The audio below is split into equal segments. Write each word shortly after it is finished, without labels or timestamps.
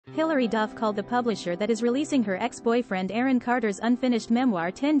Hilary Duff called the publisher that is releasing her ex-boyfriend Aaron Carter's unfinished memoir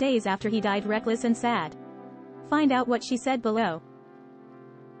 10 days after he died reckless and sad. Find out what she said below.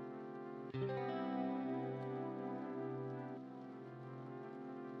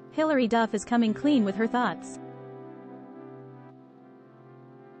 Hilary Duff is coming clean with her thoughts.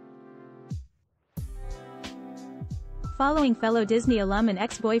 Following fellow Disney alum and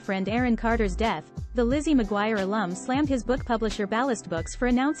ex-boyfriend Aaron Carter's death, the Lizzie McGuire alum slammed his book publisher Ballast Books for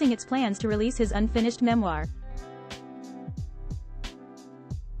announcing its plans to release his unfinished memoir.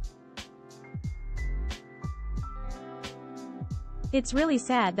 "It's really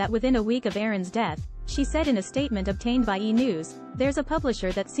sad that within a week of Aaron's death," she said in a statement obtained by E! News, "there's a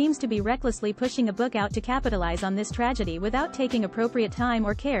publisher that seems to be recklessly pushing a book out to capitalize on this tragedy without taking appropriate time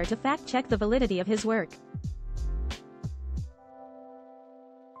or care to fact-check the validity of his work."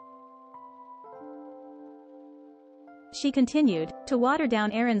 She continued, "To water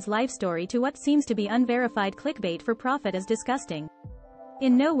down Aaron's life story to what seems to be unverified clickbait for profit is disgusting.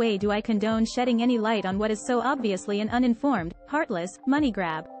 In no way do I condone shedding any light on what is so obviously an uninformed, heartless, money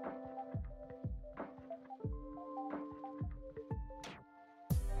grab."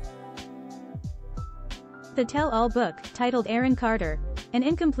 The tell-all book, titled Aaron Carter, An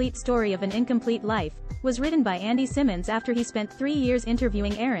Incomplete Story of an Incomplete Life, was written by Andy Simmons after he spent 3 years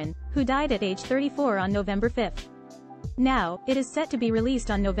interviewing Aaron, who died at age 34 on November 5. Now, it is set to be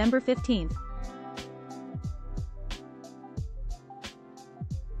released on November 15.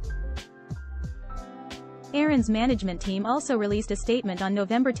 Aaron's management team also released a statement on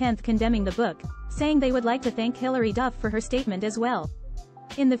November 10 condemning the book, saying they would like to thank Hilary Duff for her statement as well.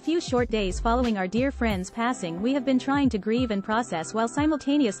 "In the few short days following our dear friend's passing, we have been trying to grieve and process while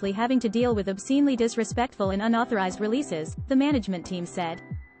simultaneously having to deal with obscenely disrespectful and unauthorized releases," the management team said.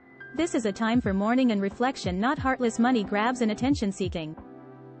 "This is a time for mourning and reflection, not heartless money grabs and attention-seeking."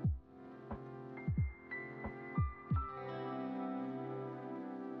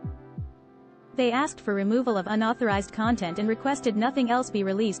 They asked for removal of unauthorized content and requested nothing else be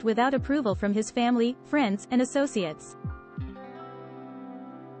released without approval from his family, friends, and associates.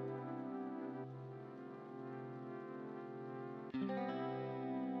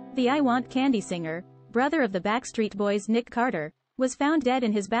 The I Want Candy singer, brother of the Backstreet Boys' Nick Carter, was found dead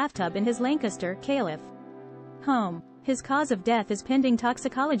in his bathtub in his Lancaster, Calif. home. His cause of death is pending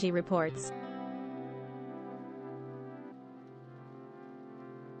toxicology reports.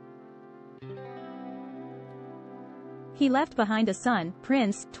 He left behind a son,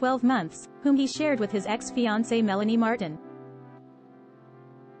 Prince, 12 months, whom he shared with his ex-fiancée Melanie Martin.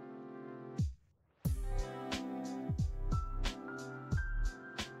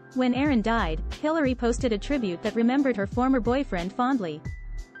 When Aaron died, Hilary posted a tribute that remembered her former boyfriend fondly.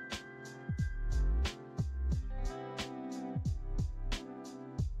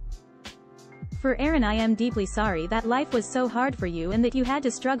 "For Aaron, I am deeply sorry that life was so hard for you and that you had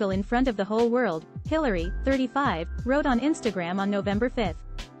to struggle in front of the whole world," Hilary, 35, wrote on Instagram on November 5.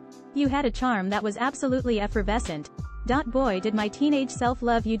 "You had a charm that was absolutely effervescent. Boy, did my teenage self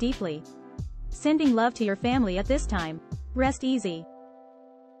love you deeply. Sending love to your family at this time. Rest easy."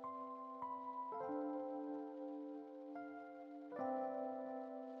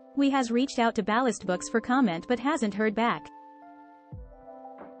 We has reached out to Ballast Books for comment but hasn't heard back.